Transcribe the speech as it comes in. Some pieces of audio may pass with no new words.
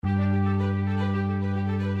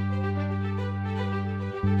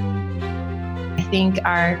think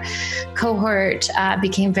our cohort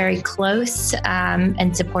became very close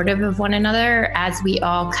and supportive of one another as we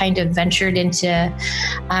all kind of ventured into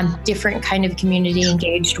different kind of community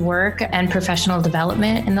engaged work and professional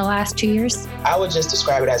development in the last 2 years. I would just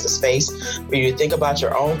describe it as a space for you to think about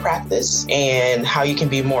your own practice and how you can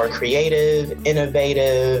be more creative,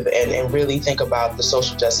 innovative, and really think about the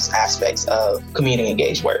social justice aspects of community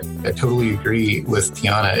engaged work. I totally agree with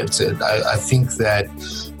Tiana. I think that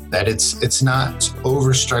it's not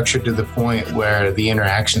overstructured to the point where the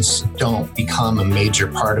interactions don't become a major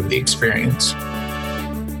part of the experience.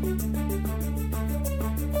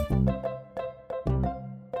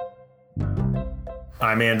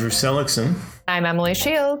 I'm Andrew Seligson. I'm Emily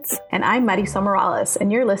Shields. And I'm Marisol Morales,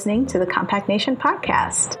 and you're listening to the Compact Nation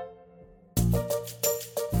podcast.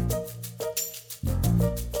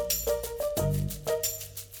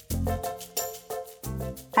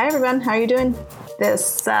 Hi, everyone. How are you doing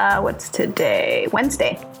this, what's today?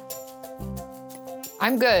 Wednesday.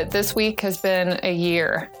 I'm good. This week has been a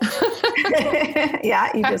year.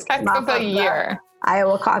 Yeah, you just came off of a year.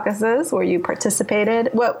 Iowa caucuses where you participated.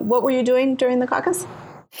 What were you doing during the caucus?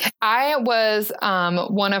 I was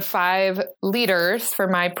one of 5 leaders for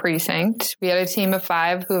my precinct. We had a team of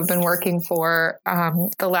 5 who have been working for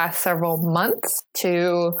the last several months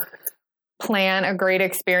to plan a great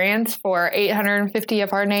experience for 850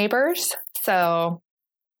 of our neighbors. So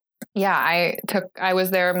yeah, I was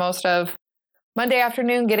there most of Monday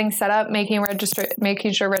afternoon getting set up, making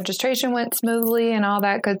sure registration went smoothly and all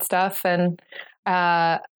that good stuff. And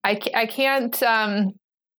I can't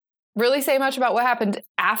really say much about what happened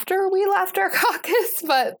after we left our caucus,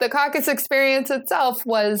 but the caucus experience itself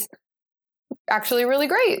was actually really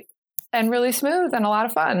great and really smooth and a lot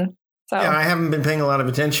of fun. So yeah, I haven't been paying a lot of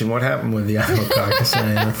attention. What happened with the Iowa caucus?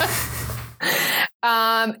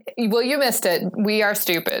 Well, you missed it. We are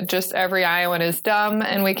stupid. Just every Iowan is dumb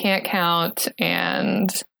and we can't count. And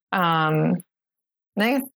that's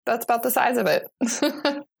about the size of it.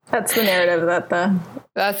 That's the narrative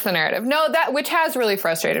That's the narrative. No, which has really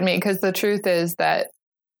frustrated me because the truth is that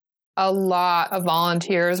a lot of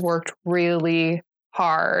volunteers worked really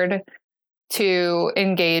hard to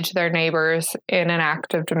engage their neighbors in an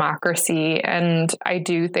act of democracy. And I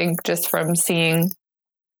do think just from seeing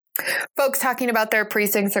folks talking about their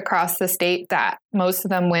precincts across the state that most of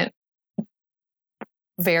them went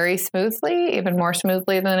very smoothly, even more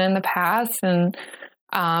smoothly than in the past. And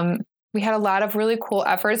we had a lot of really cool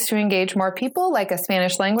efforts to engage more people, like a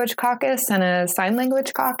Spanish language caucus and a sign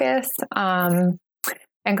language caucus, and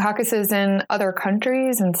caucuses in other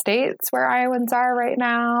countries and states where Iowans are right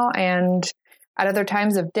now, and at other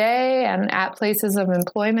times of day and at places of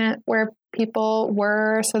employment where people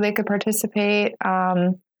were so they could participate.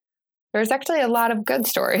 There's actually a lot of good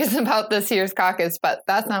stories about this year's caucus, but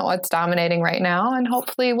that's not what's dominating right now. And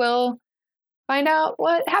hopefully we'll find out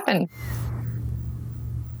what happened.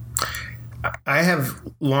 I have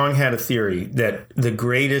long had a theory that the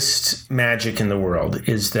greatest magic in the world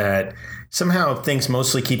is that somehow things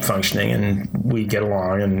mostly keep functioning and we get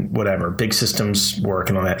along and whatever, big systems work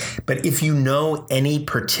and all that. But if you know any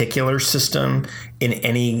particular system in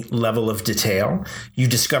any level of detail, you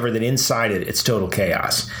discover that inside it, it's total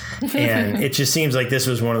chaos. And it just seems like this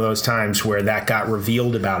was one of those times where that got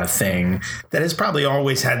revealed about a thing that has probably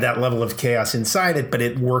always had that level of chaos inside it, but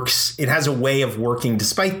it works. It has a way of working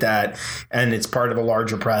despite that. And it's part of a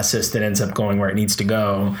larger process that ends up going where it needs to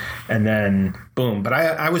go. And then boom. But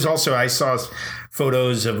I saw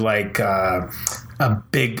photos of like a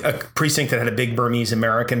precinct that had a big Burmese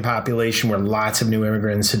American population where lots of new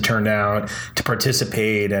immigrants had turned out to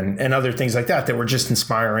participate and other things like that were just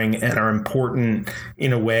inspiring and are important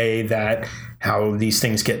in a way that how these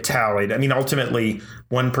things get tallied. I mean, ultimately,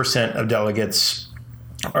 1% of delegates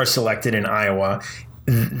are selected in Iowa.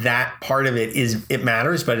 That part of it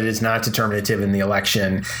matters, but it is not determinative in the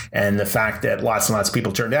election. And the fact that lots and lots of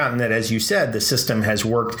people turned out and that, as you said, the system has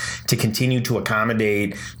worked to continue to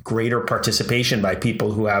accommodate greater participation by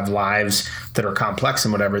people who have lives that are complex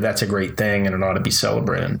and whatever, that's a great thing and it ought to be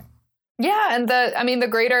celebrated. Yeah. And the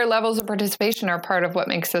greater levels of participation are part of what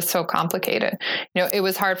makes this so complicated. You know, it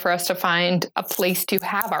was hard for us to find a place to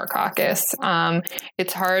have our caucus.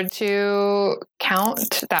 It's hard to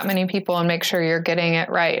count that many people and make sure you're getting it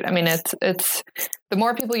right. I mean, it's the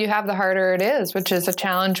more people you have, the harder it is, which is a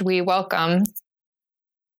challenge we welcome.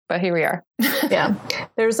 But here we are. Yeah.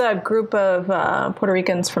 There's a group of Puerto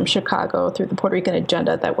Ricans from Chicago through the Puerto Rican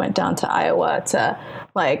Agenda that went down to Iowa to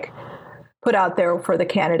put out there for the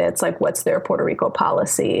candidates, like what's their Puerto Rico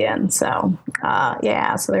policy. And so,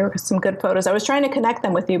 so there were some good photos. I was trying to connect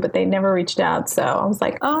them with you, but they never reached out. So I was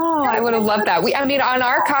like, oh, I would have loved that. On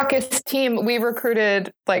our caucus team, we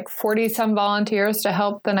recruited like 40 some volunteers to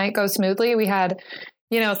help the night go smoothly. We had,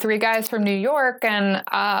 3 guys from New York and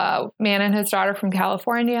a man and his daughter from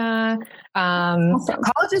California. Awesome.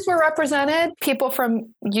 Colleges were represented. People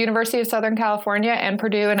from University of Southern California and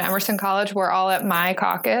Purdue and Emerson College were all at my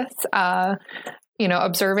caucus,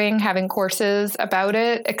 observing, having courses about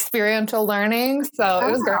it, experiential learning. So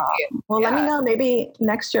it was great. Well, Let me know maybe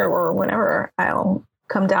next year or whenever I'll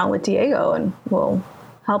come down with Diego and we'll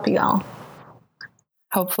help you all.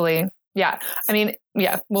 Hopefully. Yeah.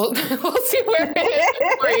 We'll see where it is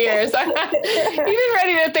in 4 years. I'm not even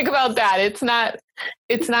ready to think about that. It's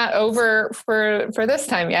not over for this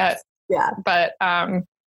time yet. Yeah. But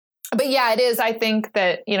yeah, it is. I think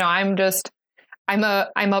that, I'm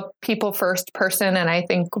a people first person. And I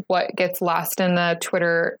think what gets lost in the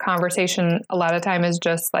Twitter conversation a lot of time is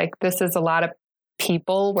just like, this is a lot of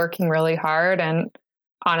people working really hard and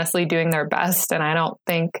honestly doing their best. And I don't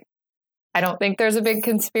think there's a big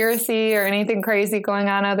conspiracy or anything crazy going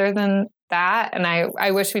on other than that. And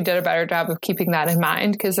I wish we did a better job of keeping that in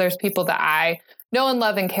mind, because there's people that I know and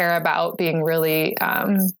love and care about being really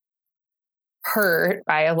hurt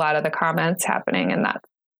by a lot of the comments happening. And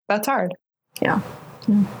that's hard. Yeah,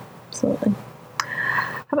 absolutely.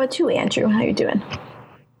 How about you, Andrew? How you doing?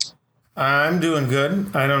 I'm doing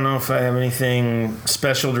good. I don't know if I have anything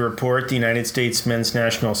special to report. The United States men's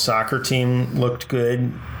national soccer team looked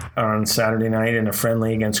good on Saturday night in a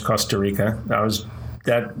friendly against Costa Rica.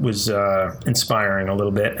 That was inspiring a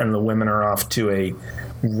little bit. And the women are off to a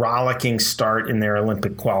rollicking start in their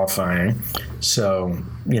Olympic qualifying. So,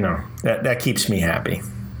 that keeps me happy.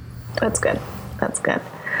 That's good.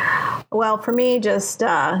 Well, for me, just,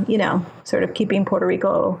 sort of keeping Puerto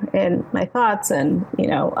Rico in my thoughts. And,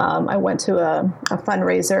 I went to a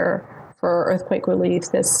fundraiser for earthquake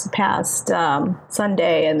relief this past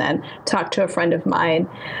Sunday, and then talked to a friend of mine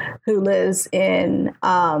who lives in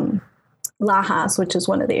Lajas, which is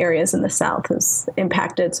one of the areas in the South that's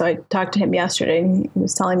impacted. So I talked to him yesterday, and he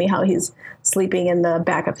was telling me how he's sleeping in the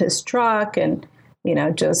back of his truck, and,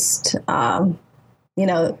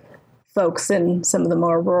 folks in some of the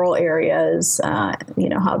more rural areas,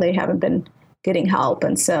 how they haven't been getting help.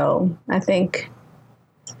 And so I think,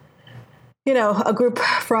 a group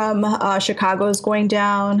from Chicago is going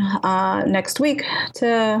down next week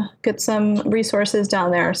to get some resources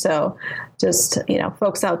down there. So just,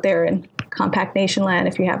 folks out there in Compact Nation land,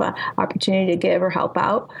 if you have an opportunity to give or help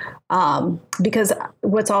out. Because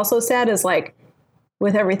what's also sad is, like,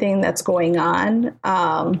 with everything that's going on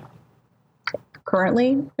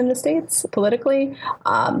currently in the States politically,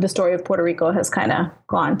 the story of Puerto Rico has kind of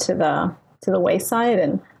gone to the wayside,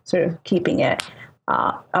 and sort of keeping it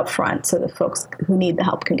up front so the folks who need the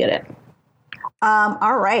help can get it.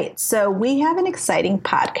 All right. So we have an exciting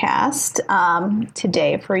podcast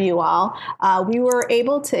today for you all. I was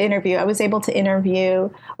able to interview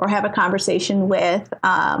or have a conversation with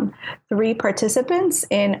 3 participants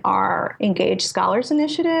in our Engaged Scholars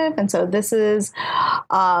Initiative. And so this is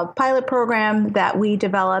a pilot program that we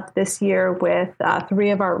developed this year with 3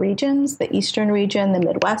 of our regions, the Eastern region, the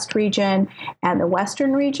Midwest region, and the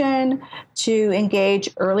Western region, to engage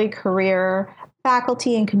early career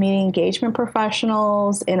faculty and community engagement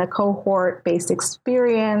professionals in a cohort-based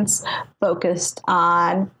experience focused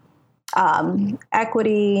on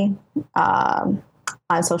equity, on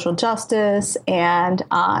social justice, and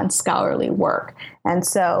on scholarly work. And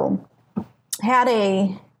so had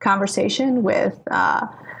a conversation with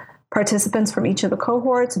participants from each of the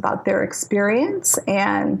cohorts about their experience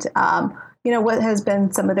and, what has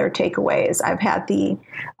been some of their takeaways. I've had the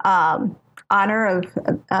honor of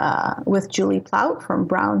with Julie Plout from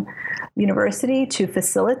Brown University to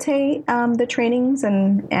facilitate the trainings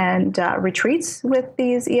and retreats with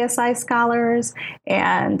these ESI scholars,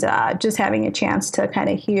 and just having a chance to kind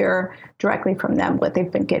of hear directly from them what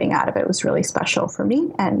they've been getting out of it was really special for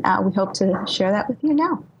me, and we hope to share that with you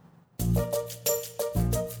now.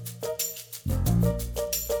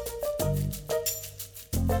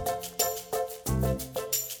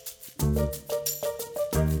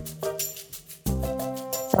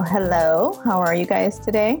 So hello, how are you guys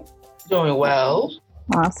today? Doing well.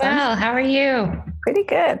 Awesome. Well, how are you? Pretty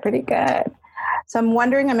good. So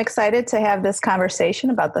I'm excited to have this conversation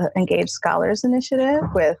about the Engaged Scholars Initiative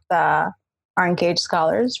with our engaged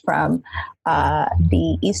scholars from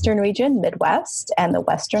the Eastern region, Midwest, and the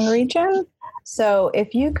Western region. So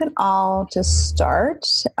if you could all just start,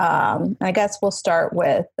 I guess we'll start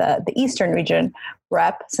with the Eastern region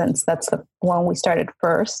rep, since that's the one we started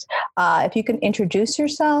first. If you can introduce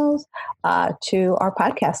yourselves to our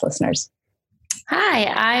podcast listeners. Hi,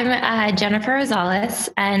 I'm Jennifer Rosales,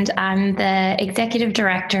 and I'm the Executive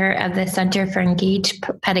Director of the Center for Engaged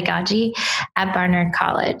Pedagogy at Barnard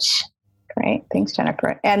College. Great. Thanks,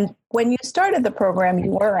 Jennifer. And when you started the program,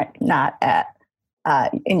 you weren't not at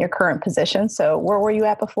in your current position. So where were you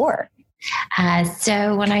at before?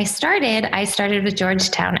 So when I started with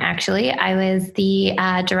Georgetown, actually. I was the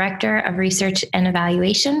Director of Research and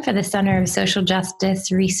Evaluation for the Center of Social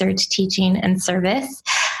Justice Research, Teaching, and Service.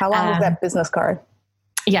 How long was that business card?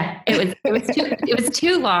 Yeah, it was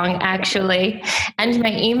too long, actually. And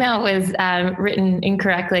my email was written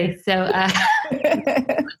incorrectly. So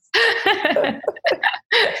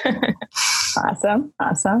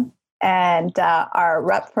Awesome. And our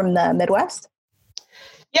rep from the Midwest?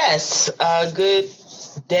 Yes. Good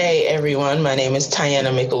day, everyone. My name is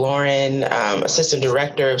Tiana McLaurin, Assistant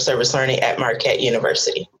Director of Service Learning at Marquette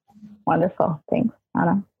University. Wonderful. Thanks,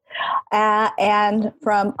 Anna. And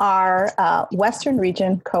from our Western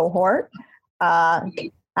region cohort, hi.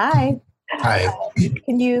 Hi.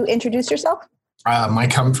 Can you introduce yourself?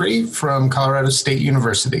 Mike Humphrey from Colorado State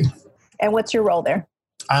University. And what's your role there?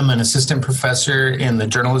 I'm an assistant professor in the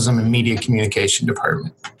Journalism and Media Communication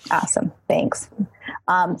Department. Awesome. Thanks.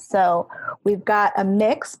 So we've got a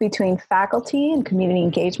mix between faculty and community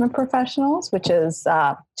engagement professionals, which is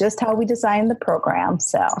just how we designed the program.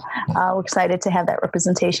 So we're excited to have that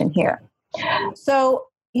representation here. So,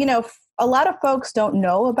 a lot of folks don't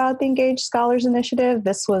know about the Engaged Scholars Initiative.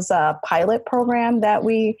 This was a pilot program that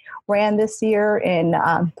we ran this year in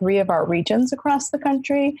 3 of our regions across the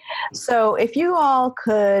country. So if you all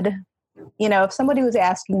could, if somebody was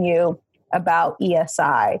asking you about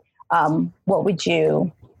ESI, what would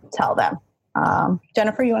you tell them?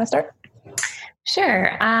 Jennifer, you want to start?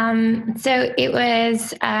 Sure. So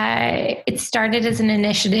it started as an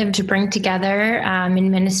initiative to bring together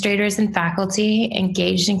administrators and faculty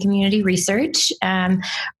engaged in community research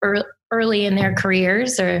early in their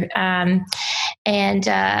careers,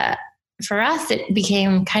 for us, it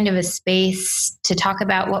became kind of a space to talk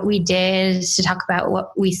about what we did, to talk about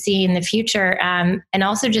what we see in the future, and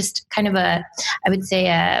also just kind of a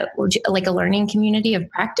learning community of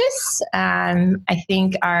practice. I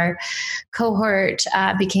think our cohort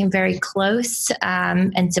became very close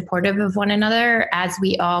and supportive of one another as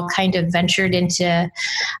we all kind of ventured into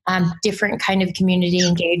different kind of community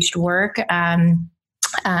engaged work and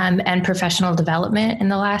professional development in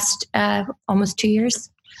the last almost 2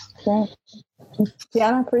 years. Okay.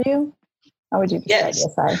 Tiana, for you, how would you describe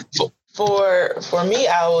ESI? For me,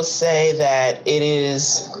 I will say that it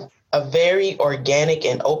is a very organic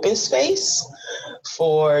and open space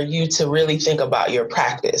for you to really think about your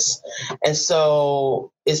practice. And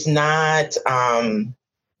so it's not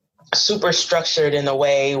super structured in a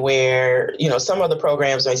way where, some of the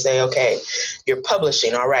programs may say, okay, you're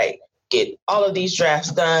publishing, all right, get all of these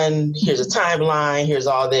drafts done. Here's a timeline. Here's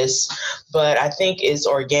all this. But I think it's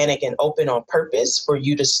organic and open on purpose for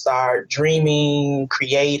you to start dreaming,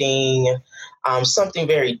 creating something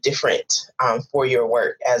very different for your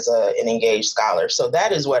work as an engaged scholar. So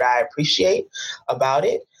that is what I appreciate about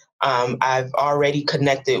it. I've already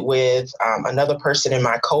connected with another person in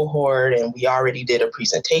my cohort, and we already did a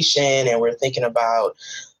presentation, and we're thinking about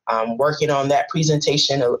working on that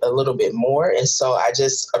presentation a little bit more. And so I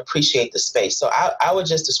just appreciate the space. So I would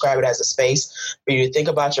just describe it as a space for you to think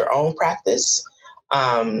about your own practice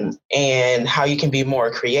and how you can be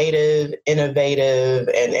more creative, innovative,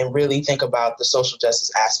 and really think about the social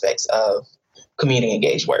justice aspects of community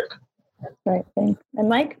engaged work. Right. Thanks. And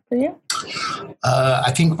Mike, for you?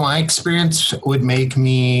 I think my experience would make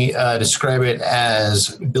me describe it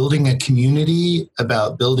as building a community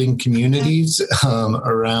about building communities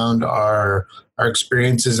around our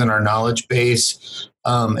experiences and our knowledge base,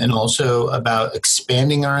 and also about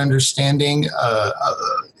expanding our understanding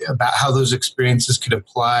about how those experiences could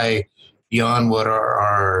apply beyond what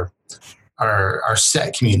are our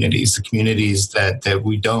set communities, the communities that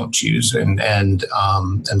we don't choose and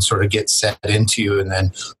sort of get set into, and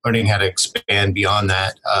then learning how to expand beyond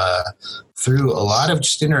that through a lot of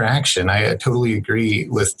just interaction. I totally agree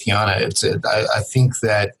with Tiana. I think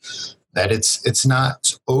that it's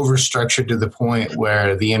not overstructured to the point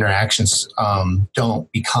where the interactions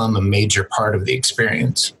don't become a major part of the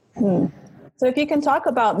experience. So if you can talk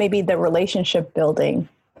about maybe the relationship building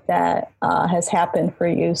that has happened for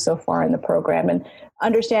you so far in the program, and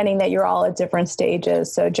understanding that you're all at different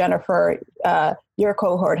stages. So Jennifer, your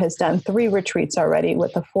cohort has done 3 retreats already,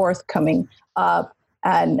 with the 4th coming up,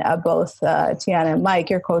 and both Tiana and Mike,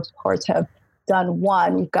 your cohorts have done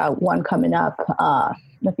 1. We've got 1 coming up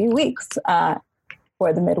in a few weeks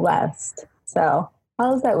for the Midwest. So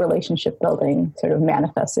how is that relationship building sort of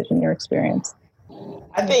manifested in your experience?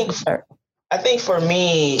 I think for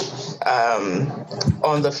me,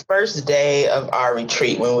 on the first day of our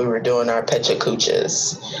retreat, when we were doing our Pecha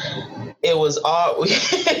Kuchas, it was all,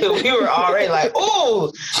 we were already like,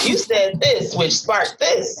 oh, you said this, which sparked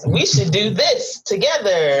this. We should do this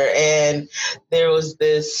together. And there was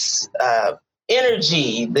this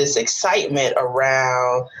energy, this excitement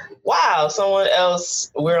around, wow, someone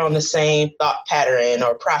else, we're on the same thought pattern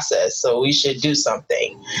or process, so we should do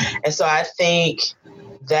something. And so I think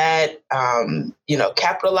that,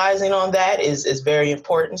 capitalizing on that is very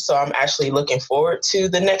important. So I'm actually looking forward to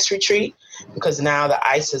the next retreat, because now the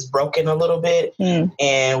ice is broken a little bit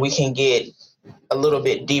and we can get a little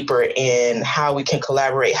bit deeper in how we can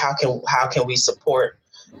collaborate. How can we support,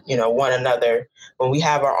 one another when we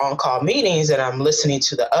have our on-call meetings, and I'm listening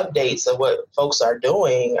to the updates of what folks are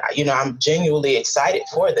doing. I'm genuinely excited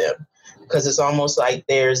for them, because it's almost like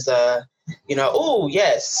there's oh,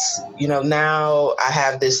 yes, now I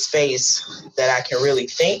have this space that I can really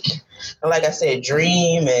think. And like I said,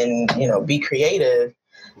 dream and, be creative.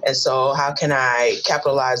 And so how can I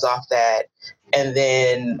capitalize off that and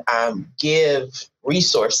then give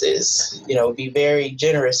resources, be very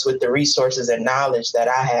generous with the resources and knowledge that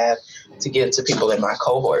I have to give to people in my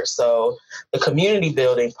cohort. So the community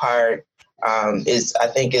building part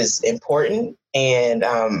is important. And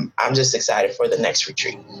I'm just excited for the next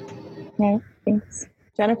retreat. Yeah, thanks.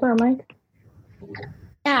 Jennifer or Mike?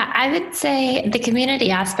 Yeah, I would say the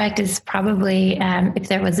community aspect is probably, if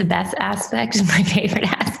there was a best aspect, my favorite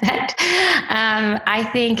aspect. I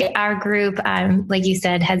think our group, like you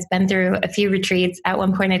said, has been through a few retreats. At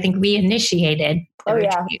one point, I think we initiated the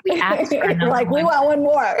retreat. We asked for like, we want one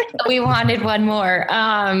more. We wanted one more.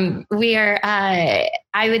 I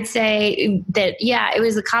would say that, it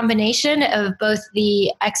was a combination of both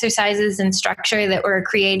the exercises and structure that were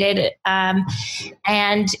created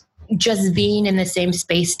and just being in the same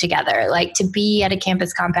space together, like to be at a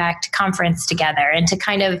Campus Compact conference together and to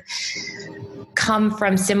kind of come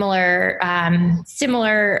from similar, I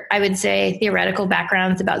would say, theoretical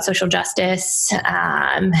backgrounds about social justice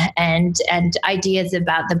and ideas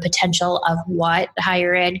about the potential of what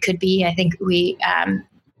higher ed could be. I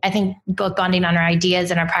think both bonding on our ideas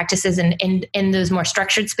and our practices in those more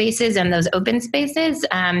structured spaces and those open spaces.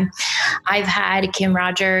 I've had Kim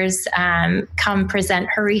Rogers come present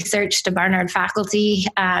her research to Barnard faculty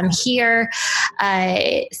here.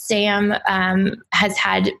 Sam has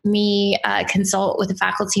had me consult with a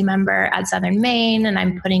faculty member at Southern Maine, and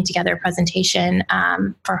I'm putting together a presentation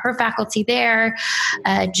for her faculty there.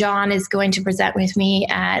 John is going to present with me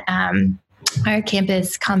at our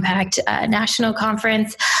Campus Compact National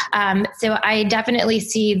Conference. So I definitely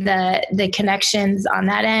see the connections on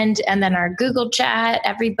that end. And then our Google chat,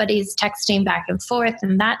 everybody's texting back and forth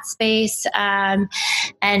in that space. I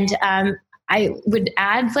would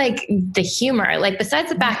add like the humor, like besides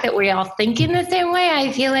the fact that we all think in the same way,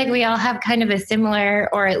 I feel like we all have kind of a similar,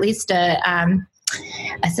 or at least a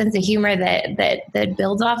sense of humor that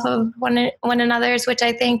builds off of one another's, which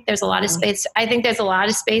I think there's a lot of space. I think there's a lot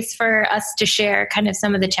of space for us to share kind of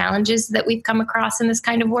some of the challenges that we've come across in this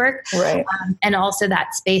kind of work. Right. And also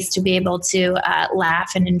that space to be able to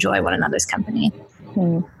laugh and enjoy one another's company.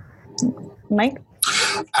 Mike?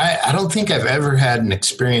 I don't think I've ever had an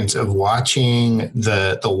experience of watching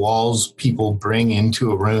the walls people bring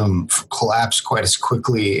into a room collapse quite as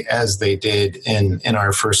quickly as they did in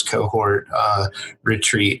our first cohort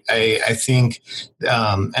retreat. I think,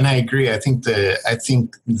 and I agree. I think the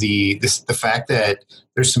fact that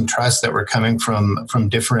there's some trust that we're coming from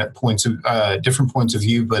different points of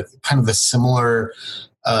view, but kind of a similar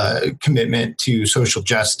commitment to social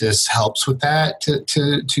justice helps with that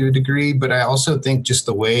to a degree. But I also think just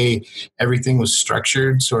the way everything was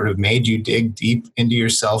structured sort of made you dig deep into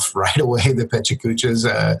yourself right away, the Pecha Kuchas,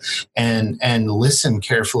 and listen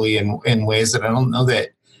carefully in ways that I don't know that,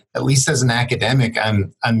 at least as an academic,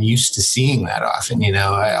 I'm used to seeing that often.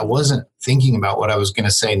 I wasn't thinking about what I was going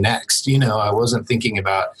to say next. I wasn't thinking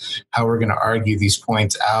about how we're going to argue these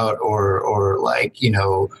points out or like,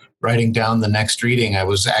 writing down the next reading. I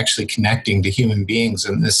was actually connecting to human beings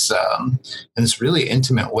in this really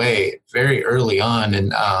intimate way very early on.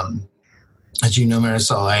 And as you know,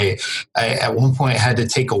 Marisol, I at one point had to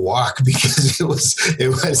take a walk because it was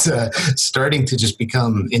starting to just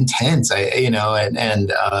become intense. But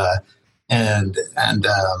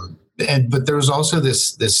there was also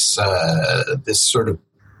this sort of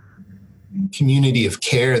community of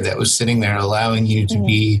care that was sitting there, allowing you to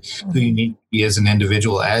be who you need to be as an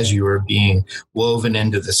individual as you were being woven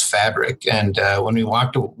into this fabric. And when we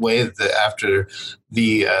walked away after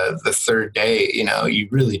the third day, you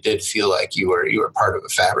really did feel like you were part of a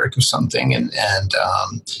fabric of something, and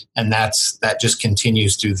that just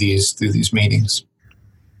continues through these meetings.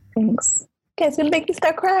 Thanks. Okay, it's gonna make me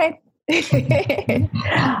start crying.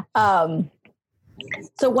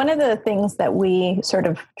 So one of the things that we sort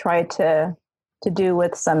of tried to do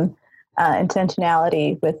with some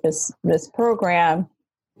intentionality with this program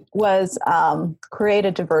was create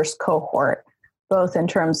a diverse cohort, both in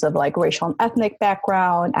terms of like racial and ethnic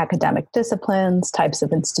background, academic disciplines, types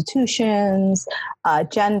of institutions,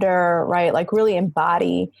 gender, right? Like really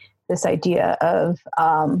embody this idea of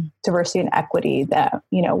diversity and equity that,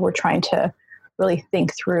 we're trying to really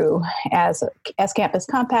think through as Campus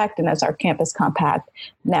Compact and as our Campus Compact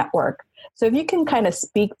network. So if you can kind of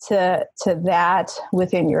speak to that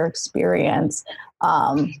within your experience,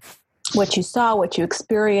 what you saw, what you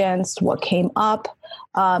experienced, what came up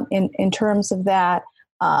in terms of that.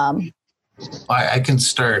 I can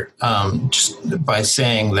start just by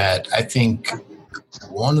saying that I think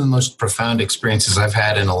one of the most profound experiences I've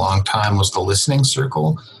had in a long time was the listening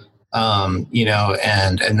circle.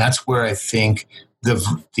 And that's where I think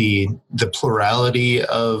the plurality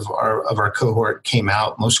of our cohort came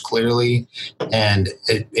out most clearly, and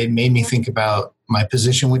it made me think about my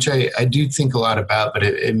position, which I do think a lot about, but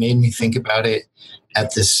it made me think about it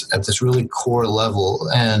at this really core level,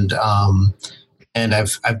 and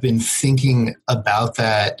I've been thinking about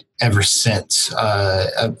that ever since.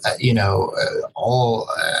 All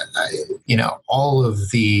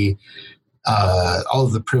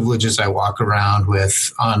of the privileges I walk around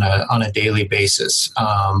with on a daily basis,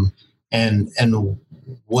 and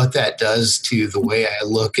what that does to the way I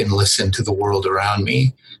look and listen to the world around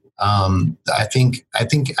me. I think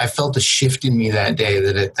I felt a shift in me that day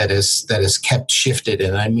that has kept shifted,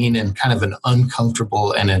 and I mean in kind of an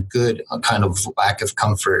uncomfortable and a good kind of lack of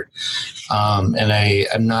comfort. And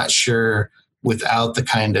I'm not sure, without the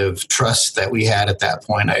kind of trust that we had at that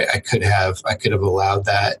point, I could have allowed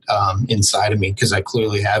that inside of me, because I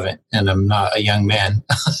clearly haven't, and I'm not a young man.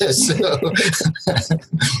 So.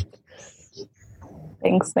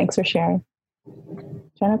 Thanks for sharing.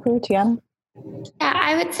 Jennifer, Tiana? Yeah,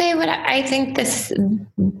 I would say what I think this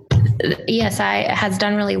ESI has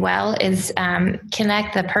done really well is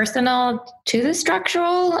connect the personal to the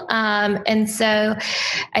structural. And so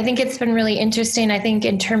I think it's been really interesting. I think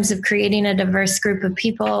in terms of creating a diverse group of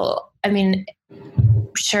people, I mean,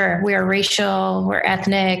 sure, we're racial, we're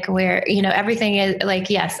ethnic, we're, everything is like,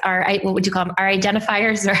 yes, what would you call them? Our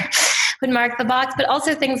identifiers would mark the box, but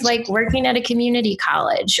also things like working at a community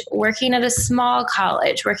college, working at a small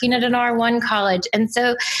college, working at an R1 college. And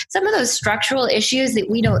so some of those structural issues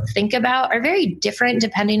that we don't think about are very different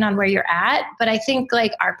depending on where you're at. But I think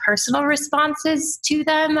like our personal responses to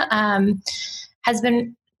them has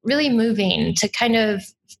been really moving to kind of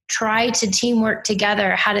try to teamwork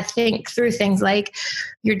together, how to think through things like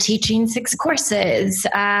you're teaching 6 courses,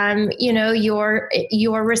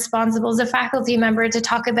 you're responsible as a faculty member to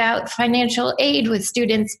talk about financial aid with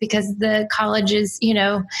students because the college is,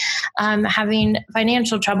 having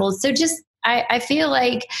financial troubles. So just, I feel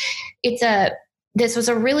like this was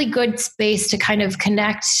a really good space to kind of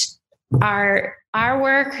connect our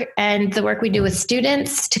work and the work we do with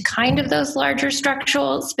students to kind of those larger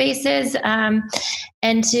structural spaces.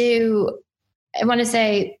 And I want to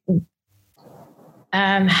say,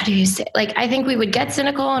 how do you say, like, I think we would get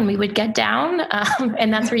cynical and we would get down.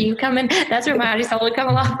 And that's where you come in. That's where Marisol would come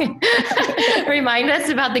along and remind us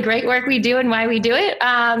about the great work we do and why we do it.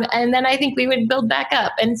 And then I think we would build back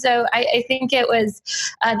up. And so I think it was,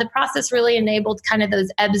 the process really enabled kind of those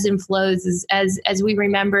ebbs and flows as we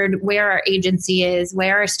remembered where our agency is,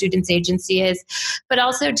 where our students' agency is, but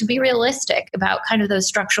also to be realistic about kind of those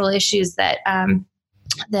structural issues that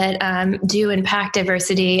do impact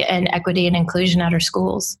diversity and equity and inclusion at our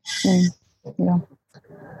schools. Yeah.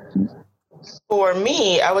 For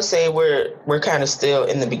me, I would say we're kind of still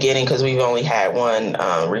in the beginning because we've only had one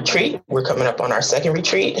retreat. We're coming up on our second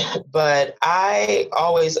retreat, but I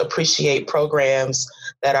always appreciate programs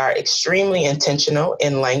that are extremely intentional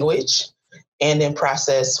in language and in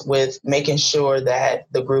process with making sure that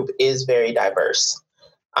the group is very diverse.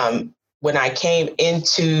 when I came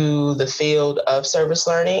into the field of service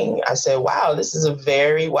learning, I said, wow, this is a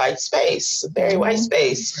very white space,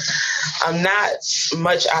 Not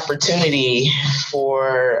much opportunity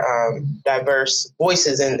for diverse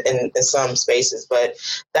voices in some spaces, but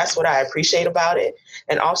that's what I appreciate about it.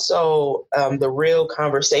 And also the real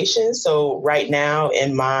conversation. So right now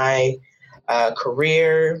in my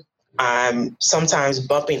career, I'm sometimes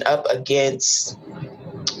bumping up against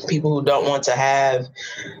people who don't want to have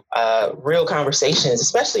real conversations,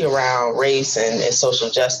 especially around race and social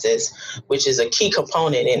justice, which is a key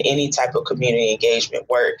component in any type of community engagement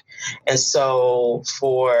work. And so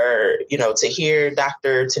for, to hear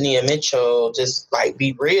Dr. Tania Mitchell just like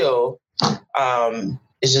be real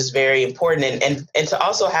is just very important. And to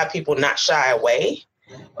also have people not shy away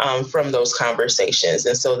from those conversations.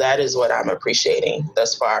 And so that is what I'm appreciating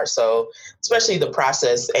thus far. So especially the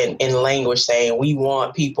process and in language saying we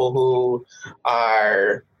want people who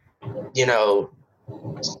are,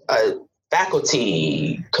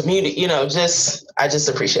 faculty, community, I just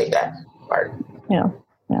appreciate that part. Yeah.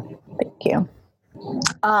 Thank you.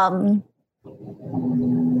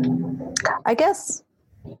 I guess,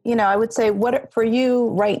 I would say what for you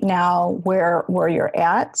right now, where you're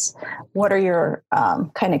at, what are your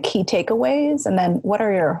kind of key takeaways? And then what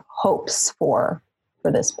are your hopes for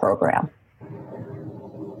this program?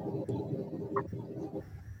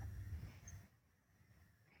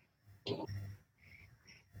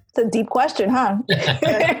 It's a deep question, huh?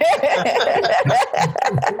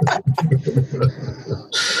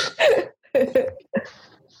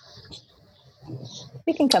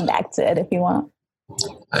 We can come back to it if you want.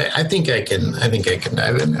 I think I can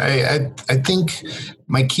dive in. I think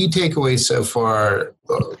my key takeaway so far,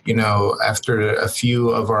 after a few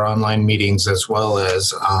of our online meetings, as well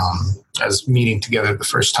as meeting together the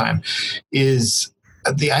first time, is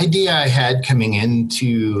the idea I had coming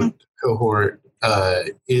into cohort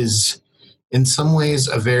is in some ways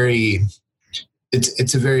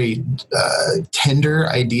it's a very tender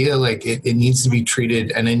idea. Like it needs to be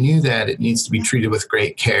treated, and I knew that it needs to be treated with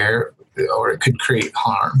great care, or it could create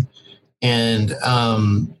harm. And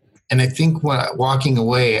I think walking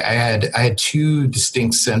away, I had two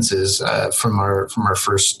distinct senses from our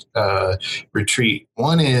first retreat.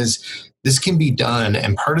 One is this can be done,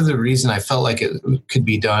 and part of the reason I felt like it could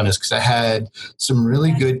be done is because I had some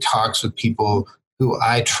really good talks with people who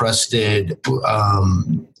I trusted,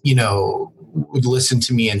 would listen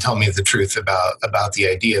to me and tell me the truth about the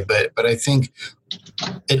idea. But I think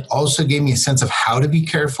it also gave me a sense of how to be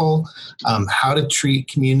careful, how to treat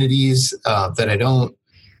communities that I don't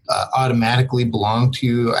automatically belong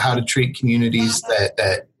to, how to treat communities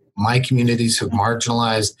that my communities have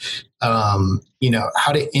marginalized,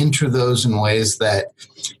 how to enter those in ways that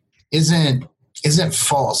isn't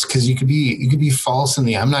false, because you could be false in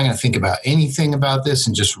the I'm not going to think about anything about this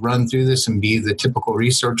and just run through this and be the typical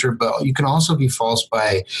researcher, but you can also be false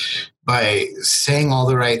by saying all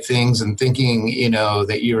the right things and thinking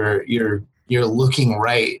that you're looking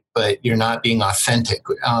right, but you're not being authentic.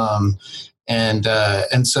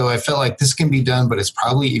 And so I felt like this can be done, but it's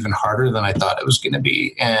probably even harder than I thought it was going to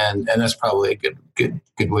be, and that's probably a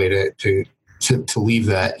good way to leave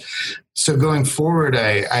that. So going forward,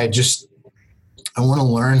 I want to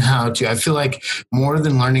learn how to, I feel like more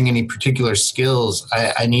than learning any particular skills,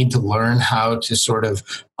 I need to learn how to sort of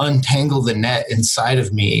untangle the net inside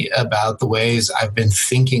of me about the ways I've been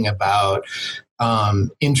thinking about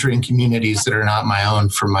entering communities that are not my own.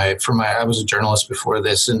 I was a journalist before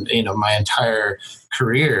this, and my entire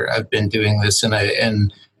career I've been doing this, and I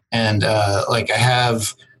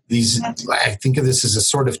have these, I think of this as a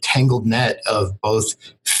sort of tangled net of both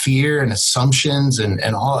fear and assumptions and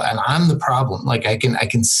all, and I'm the problem. Like I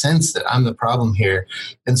can sense that I'm the problem here.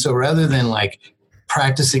 And so rather than like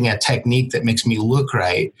practicing a technique that makes me look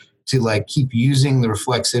right, to like keep using the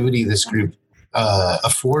reflexivity this group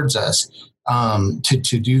affords us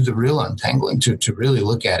to do the real untangling, to really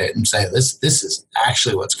look at it and say, this is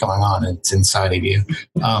actually what's going on. It's inside of you.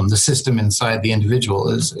 The system inside the individual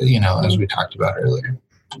is, as we talked about earlier.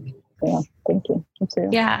 Yeah, thank you.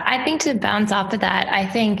 Yeah, I think to bounce off of that, I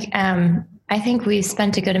think we've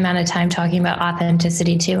spent a good amount of time talking about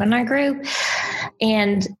authenticity too in our group.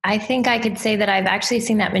 And I think I could say that I've actually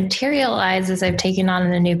seen that materialize as I've taken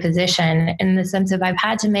on a new position, in the sense of I've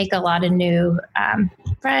had to make a lot of new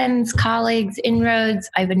friends, colleagues, inroads.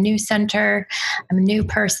 I have a new center. I'm a new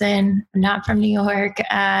person. I'm not from New York.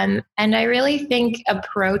 And I really think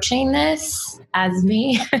approaching this as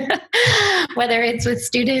me, whether it's with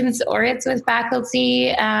students or it's with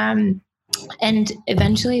faculty, and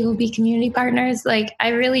eventually we'll be community partners. Like I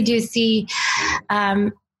really do see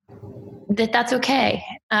that's okay.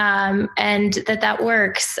 and that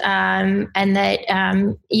works, and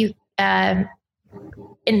that you.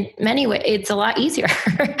 In many ways, it's a lot easier.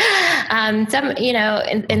 Some,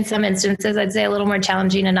 in some instances, I'd say a little more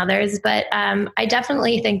challenging than others. But I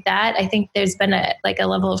definitely think that. I think there's been a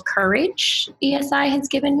level of courage ESI has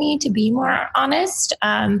given me to be more honest.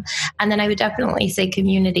 And then I would definitely say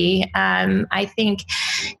community. I think,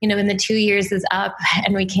 when the 2 years is up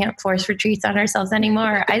and we can't force retreats on ourselves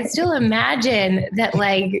anymore, I still imagine that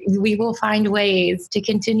we will find ways to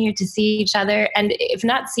continue to see each other, and if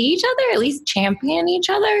not see each other, at least champion each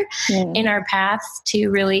other in our paths to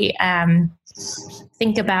really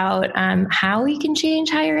think about how we can change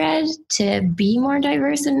higher ed to be more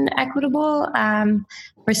diverse and equitable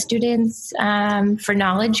for students, for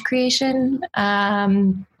knowledge creation,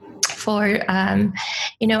 I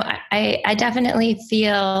definitely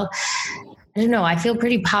feel, I feel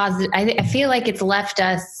pretty positive. I feel like it's left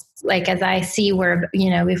us, as I see where,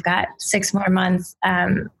 we've got 6 more months,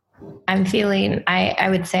 I'm feeling, I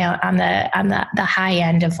would say on the high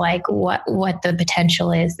end of what the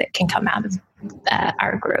potential is that can come out of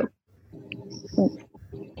our group.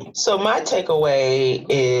 So my takeaway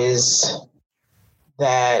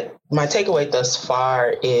thus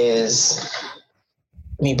far is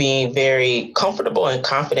me being very comfortable and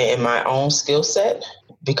confident in my own skill set,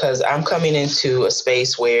 because I'm coming into a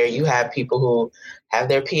space where you have people who have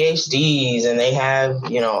their PhDs and they have,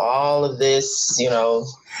 all of this,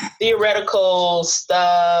 theoretical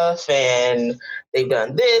stuff, and they've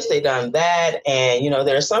done this, they've done that. And,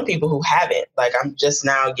 there are some people who haven't. I'm just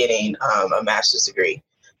now getting a master's degree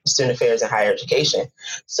in student affairs and higher education.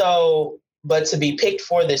 So, but to be picked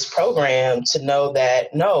for this program, to know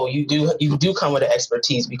that, no, you do come with an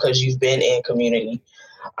expertise because you've been in community,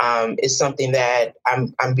 is something that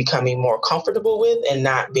I'm becoming more comfortable with, and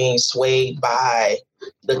not being swayed by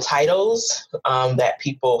the titles that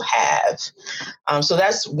people have. So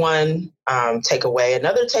that's one takeaway.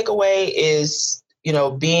 Another takeaway is,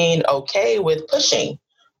 being okay with pushing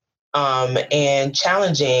and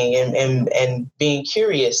challenging and being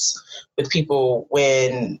curious with people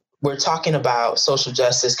when we're talking about social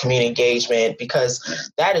justice, community engagement,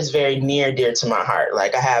 because that is very near and dear to my heart.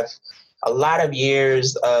 I have a lot of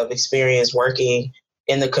years of experience working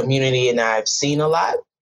in the community, and I've seen a lot.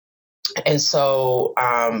 And so,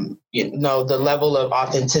 the level of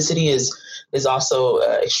authenticity is also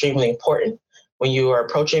extremely important when you are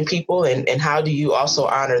approaching people, and how do you also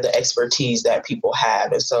honor the expertise that people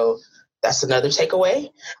have? And so that's another takeaway.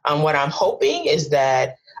 What I'm hoping is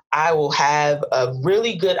that I will have a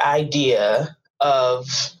really good idea of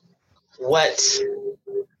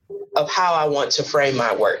how I want to frame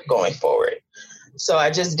my work going forward. So I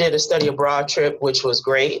just did a study abroad trip, which was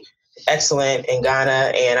great, excellent, in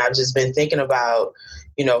Ghana. And I've just been thinking about,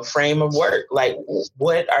 frame of work.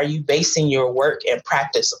 What are you basing your work and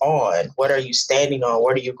practice on? What are you standing on?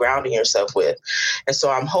 What are you grounding yourself with? And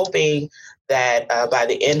so I'm hoping that by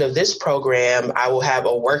the end of this program, I will have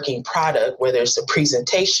a working product, whether it's a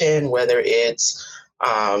presentation, whether it's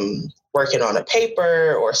working on a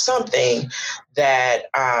paper or something that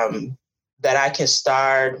I can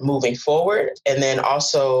start moving forward, and then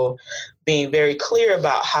also being very clear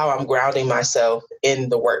about how I'm grounding myself in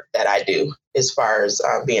the work that I do as far as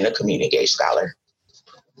being a community engaged scholar.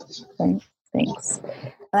 Thanks.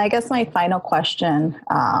 And I guess my final question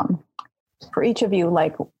for each of you,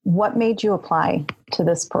 what made you apply to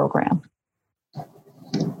this program?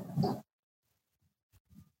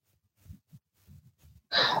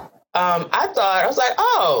 I was like,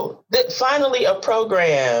 finally a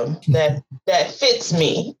program that fits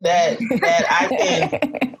me, that I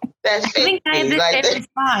can, that fits me. I think I have the same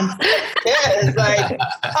response. Yeah, it's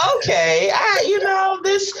okay,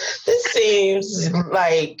 this seems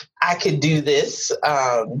like I could do this.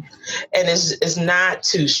 And it's not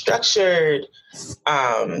too structured,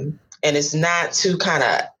 and it's not too kind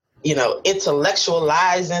of,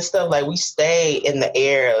 intellectualized and stuff. We stay in the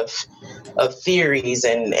air of theories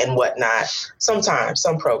and whatnot sometimes,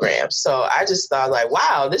 some programs. So I just thought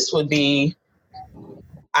wow, this would be,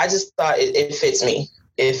 I just thought it fits me.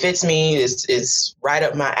 It fits me. It's right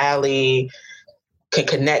up my alley. Can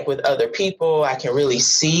connect with other people. I can really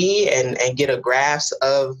see and get a grasp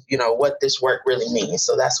of, what this work really means.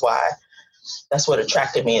 So that's what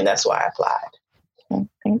attracted me, and that's why I applied. Okay,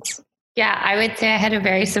 thanks. Yeah, I would say I had a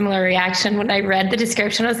very similar reaction when I read the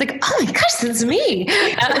description. I was like, oh my gosh, that's me.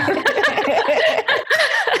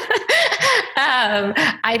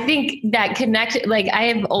 I think that I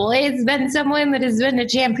have always been someone that has been a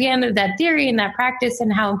champion of that theory and that practice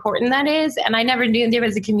and how important that is. And I never knew there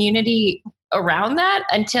was a community around that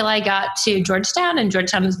until I got to Georgetown, and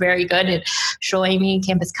Georgetown was very good at showing me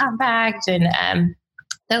Campus Compact and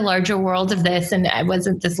the larger world of this. And I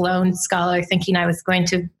wasn't this lone scholar thinking I was going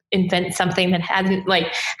to invent something that hadn't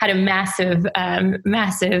had a massive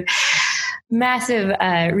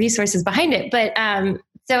resources behind it. But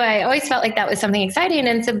so I always felt like that was something exciting.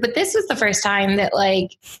 And so, but this was the first time that I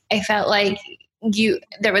felt like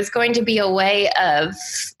there was going to be a way of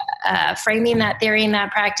framing that theory and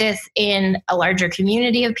that practice in a larger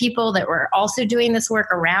community of people that were also doing this work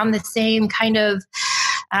around the same kind of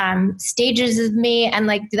stages as me. And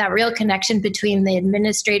that real connection between the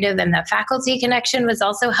administrative and the faculty connection was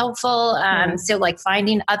also helpful. So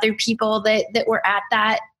finding other people that were at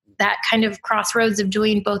that kind of crossroads of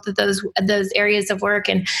doing both of those areas of work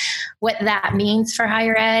and what that means for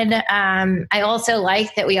higher ed. I also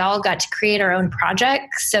like that we all got to create our own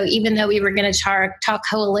projects. So even though we were going to talk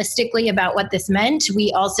holistically about what this meant,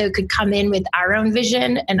 we also could come in with our own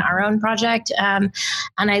vision and our own project. And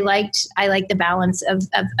I liked the balance of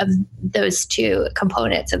those two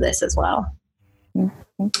components of this as well.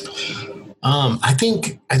 I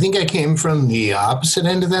think I came from the opposite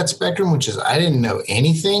end of that spectrum, which is I didn't know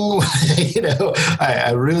anything.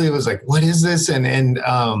 I really was like, what is this? And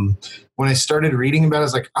when I started reading about it, I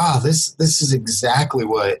was like, this is exactly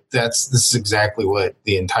what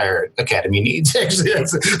the entire academy needs. Actually,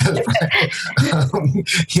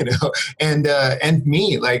 and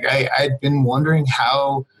me, I'd been wondering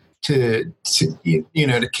how to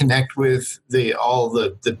connect with all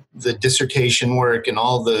the dissertation work and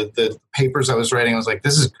all the papers I was writing. I was like,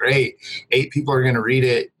 this is great. 8 people are going to read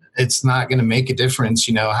it. It's not going to make a difference.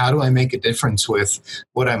 How do I make a difference with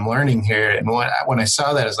what I'm learning here? And when I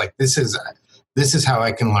saw that, I was like, this is how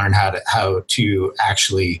I can learn how to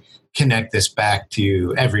actually connect this back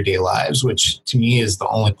to everyday lives, which to me is the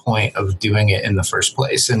only point of doing it in the first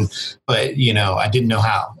place. But I didn't know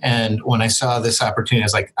how. And when I saw this opportunity, I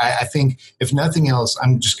was like, I think if nothing else,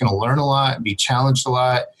 I'm just going to learn a lot, be challenged a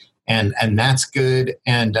lot. And that's good.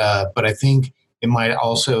 And, but I think it might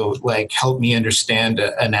also help me understand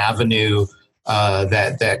an avenue,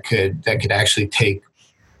 that could actually take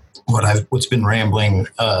what's been rambling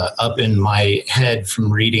up in my head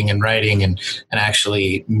from reading and writing and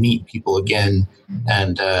actually meet people again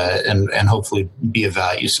and hopefully be of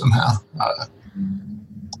value somehow.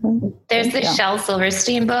 There's the Shel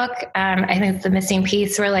Silverstein book. I think it's The Missing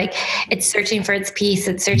Piece, where it's searching for its piece.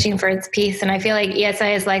 It's searching for its piece. And I feel like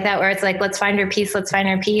ESI is like that, where it's let's find our piece. Let's find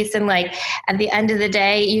our piece. And at the end of the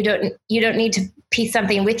day, you don't need to piece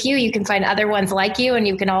something with you. You can find other ones like you and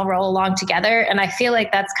you can all roll along together. And I feel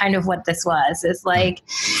like that's kind of what this was. It's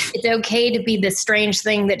it's okay to be this strange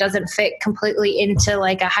thing that doesn't fit completely into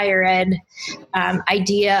a higher ed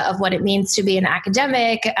idea of what it means to be an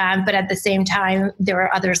academic. But at the same time, there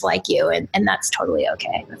are others like you, and that's totally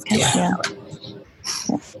okay. That's kind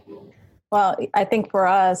of Well, I think for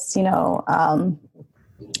us, as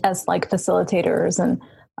facilitators and,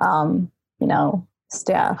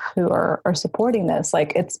 staff who are supporting this,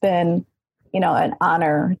 it's been, an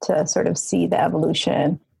honor to sort of see the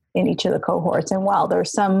evolution in each of the cohorts. And while there's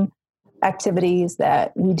some activities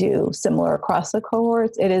that we do similar across the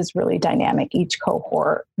cohorts, it is really dynamic. Each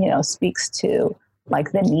cohort, speaks to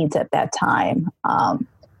the needs at that time.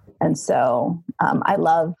 And so I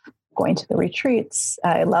love going to the retreats.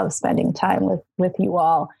 I love spending time with you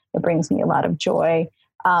all. It brings me a lot of joy.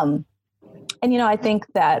 And, I think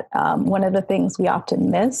that one of the things we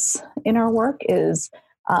often miss in our work is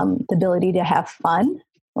the ability to have fun,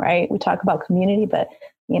 right? We talk about community, but,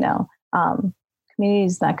 community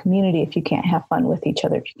is not community if you can't have fun with each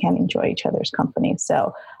other, if you can't enjoy each other's company.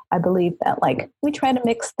 So I believe that we try to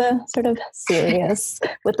mix the sort of serious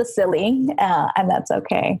with the silly, and that's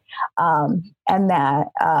okay. And that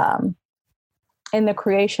in the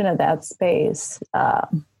creation of that space,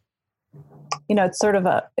 it's sort of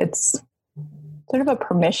a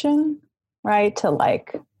permission, right? To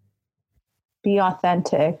be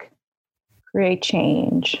authentic, create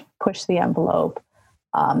change, push the envelope,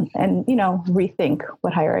 and, rethink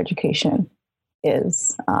what higher education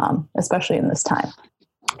is, especially in this time.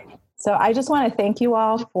 So I just want to thank you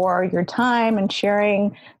all for your time and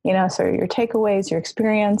sharing, sort of your takeaways, your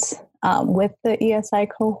experience with the ESI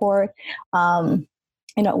cohort.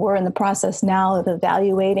 We're in the process now of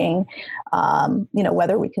evaluating,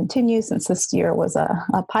 whether we continue, since this year was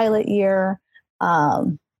a pilot year.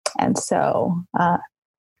 And so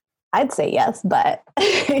I'd say yes, but,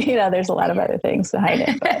 there's a lot of other things behind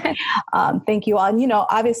it. But thank you all. And,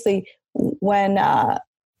 obviously, when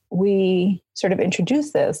we sort of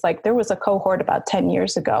introduced this, there was a cohort about 10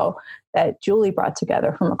 years ago that Julie brought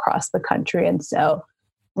together from across the country. And so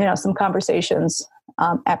some conversations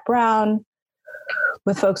at Brown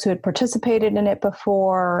with folks who had participated in it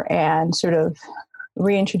before and sort of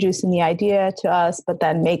reintroducing the idea to us, but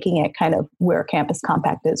then making it kind of where Campus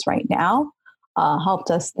Compact is right now, helped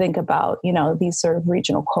us think about, these sort of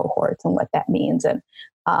regional cohorts and what that means. And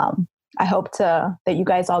I hope that you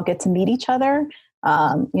guys all get to meet each other.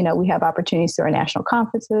 We have opportunities through our national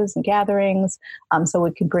conferences and gatherings, so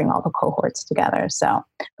we could bring all the cohorts together. So,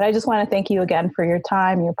 but I just want to thank you again for your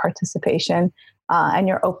time, your participation, and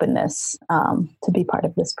your openness to be part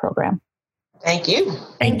of this program. Thank you.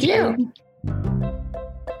 Thank you.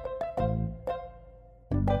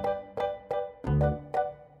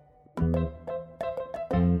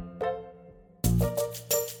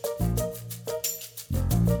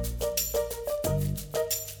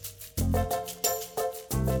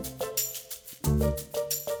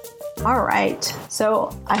 All right. So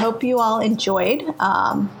I hope you all enjoyed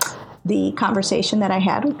the conversation that I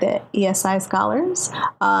had with the ESI scholars.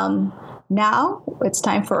 Now it's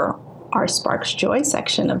time for our Sparks Joy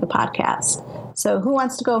section of the podcast. So who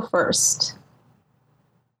wants to go first?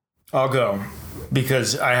 I'll go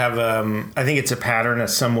because I have, I think it's a pattern,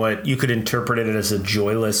 you could interpret it as a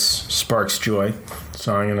joyless Sparks Joy.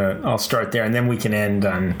 So I'll start there and then we can end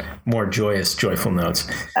on more joyful notes.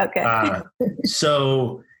 Okay.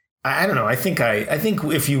 So I don't know. I think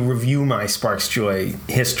if you review my Sparks Joy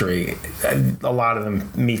history, a lot of them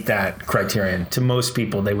meet that criterion. To most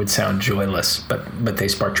people, they would sound joyless, but they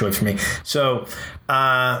spark joy for me. So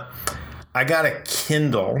I got a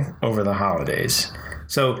Kindle over the holidays.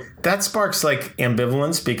 So that sparks like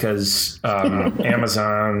ambivalence because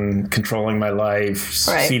Amazon controlling my life,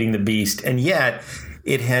 right, feeding the beast. And yet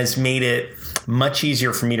it has made it much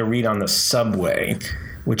easier for me to read on the subway,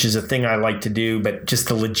 which is a thing I like to do, but just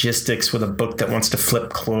the logistics with a book that wants to flip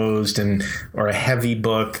closed or a heavy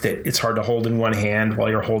book that it's hard to hold in one hand while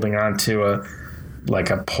you're holding on to a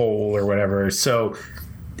pole or whatever. So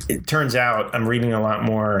it turns out I'm reading a lot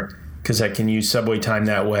more because I can use subway time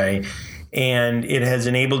that way. And it has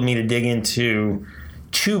enabled me to dig into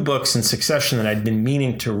 2 books in succession that I'd been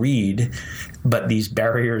meaning to read, but these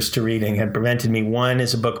barriers to reading had prevented me. One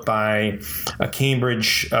is a book by a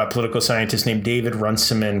Cambridge political scientist named David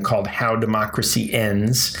Runciman called How Democracy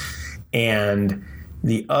Ends. And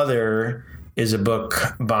the other is a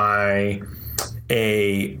book by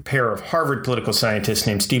a pair of Harvard political scientists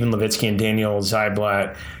named Stephen Levitsky and Daniel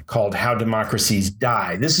Ziblatt called How Democracies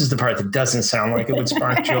Die. This is the part that doesn't sound like it would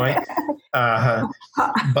spark joy.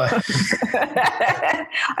 But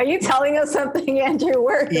are you telling us something, Andrew?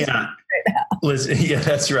 Yeah, Liz, yeah,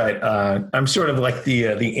 that's right. I'm sort of like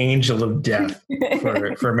the angel of death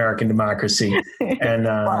for American democracy, and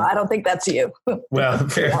well, I don't think that's you. Well,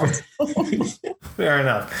 fair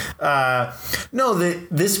enough. No,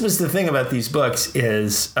 this was the thing about these books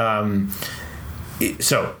is.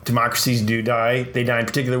 So democracies do die. They die in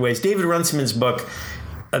particular ways. David Runciman's book,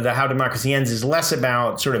 The How Democracy Ends, is less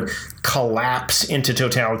about sort of collapse into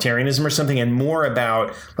totalitarianism or something and more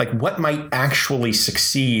about like what might actually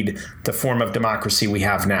succeed the form of democracy we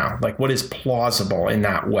have now. Like what is plausible in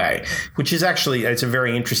that way, which is actually, it's a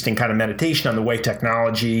very interesting kind of meditation on the way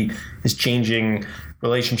technology is changing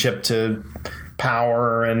relationship to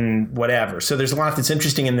power and whatever. So there's a lot that's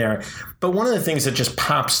interesting in there. But one of the things that just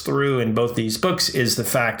pops through in both these books is the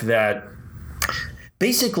fact that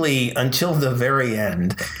basically until the very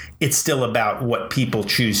end, it's still about what people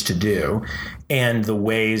choose to do and the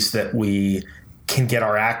ways that we can get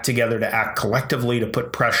our act together to act collectively, to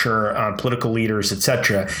put pressure on political leaders, et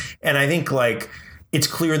cetera. And I think like it's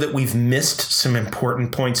clear that we've missed some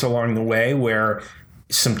important points along the way where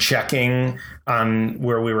some checking on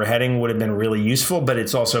where we were heading would have been really useful, but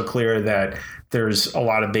it's also clear that there's a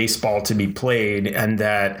lot of baseball to be played and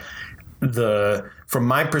that from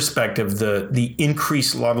my perspective, the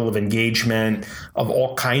increased level of engagement of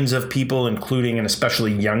all kinds of people, including and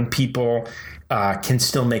especially young people, can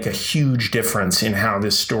still make a huge difference in how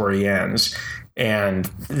this story ends. And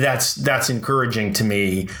that's encouraging to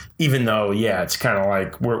me, even though, yeah, it's kind of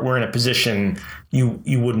like we're in a position you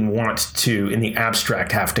wouldn't want to, in the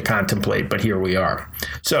abstract, have to contemplate, but here we are.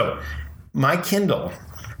 So my Kindle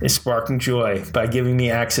is sparking joy by giving me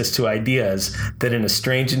access to ideas that in a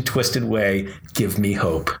strange and twisted way give me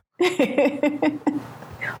hope.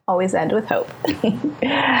 Always end with hope.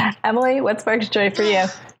 Emily, what sparks joy for you?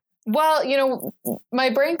 Well, my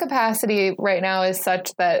brain capacity right now is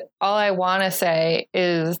such that all I want to say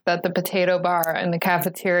is that the potato bar in the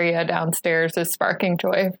cafeteria downstairs is sparking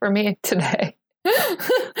joy for me today.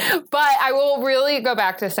 But I will really go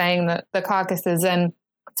back to saying that the caucuses and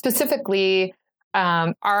specifically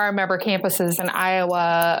our member campuses in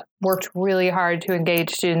Iowa worked really hard to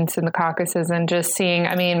engage students in the caucuses, and just seeing,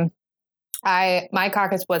 my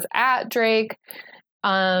caucus was at Drake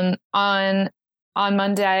on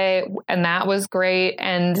Monday, and that was great.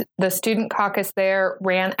 And the student caucus there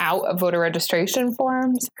ran out of voter registration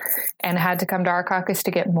forms and had to come to our caucus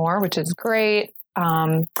to get more, which is great.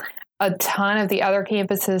 A ton of the other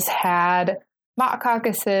campuses had mock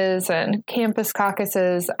caucuses and campus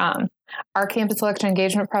caucuses. Our campus election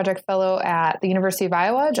engagement project fellow at the University of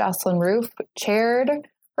Iowa, Jocelyn Roof, chaired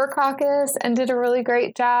her caucus and did a really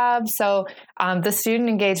great job. So the student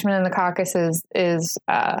engagement in the caucus is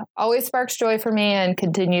always sparks joy for me, and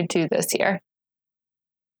continued to this year.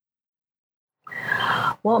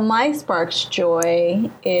 Well, my sparks joy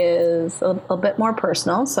is a bit more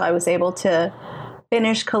personal. So I was able to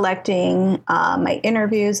finish collecting my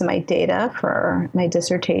interviews and my data for my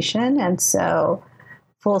dissertation. And so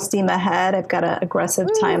full steam ahead. I've got an aggressive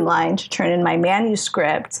timeline to turn in my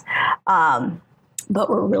manuscript. But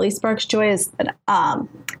what really sparks joy is that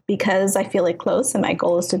because I feel it close and my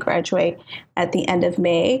goal is to graduate at the end of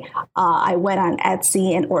May, I went on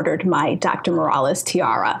Etsy and ordered my Dr. Morales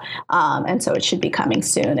tiara. And so it should be coming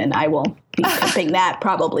soon, and I will be pimping that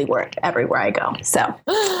probably everywhere I go. So,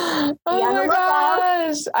 oh my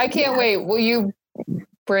gosh, I can't wait. Will you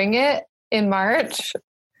bring it in March?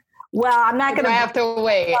 Well, I'm not going to have to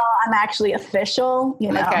wait. Well, I'm actually official,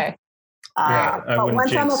 Okay. But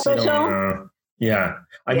once I'm official. Yeah.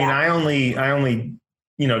 I mean, I only,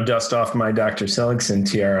 dust off my Dr. Seligson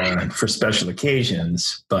tiara for special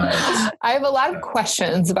occasions, but I have a lot of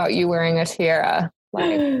questions about you wearing a tiara.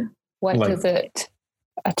 Like, what does it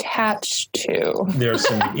attach to? There's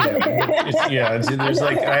some, there's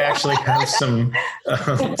I actually have some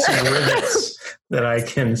rivets that I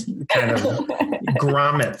can kind of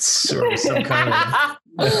grommets or some kind of,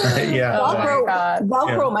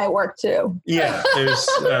 Velcro might work too. Yeah,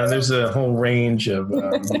 there's a whole range of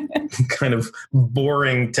kind of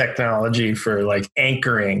boring technology for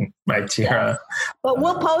anchoring my tiara. But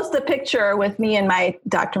we'll post a picture with me and my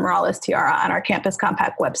Dr. Morales tiara on our Campus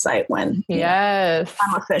Compact website when I'm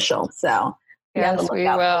official. So yes, we will.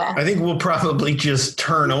 I think we'll probably just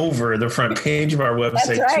turn over the front page of our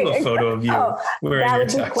website to a photo of you wearing your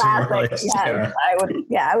Dr. Morales tiara. I would.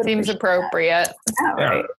 Seems appropriate. All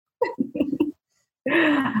right.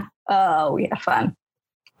 Oh, yeah, fun.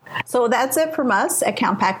 So that's it from us at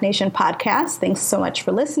Compact Nation Podcast. Thanks so much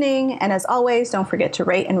for listening. And as always, don't forget to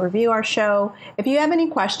rate and review our show. If you have any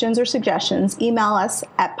questions or suggestions, email us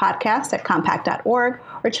at podcast@compact.org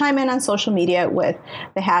or chime in on social media with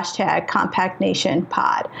the hashtag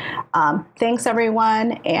CompactNationPod. Thanks,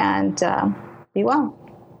 everyone, and be well.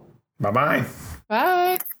 Bye-bye.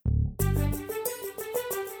 Bye.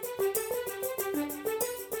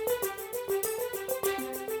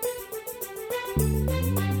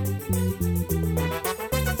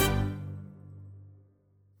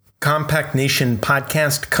 Compact Nation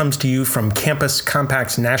Podcast comes to you from Campus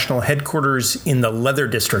Compact's national headquarters in the Leather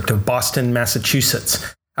District of Boston,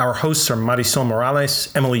 Massachusetts. Our hosts are Marisol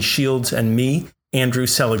Morales, Emily Shields, and me, Andrew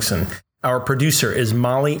Seligson. Our producer is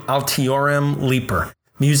Molly Altiorem Leaper.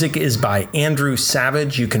 Music is by Andrew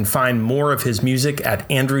Savage. You can find more of his music at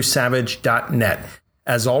andrewsavage.net.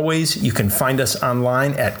 As always, you can find us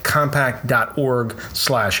online at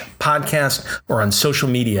compact.org/podcast or on social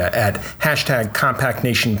media at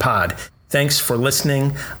 #CompactNationPod. Thanks for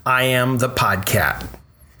listening. I am the Podcat.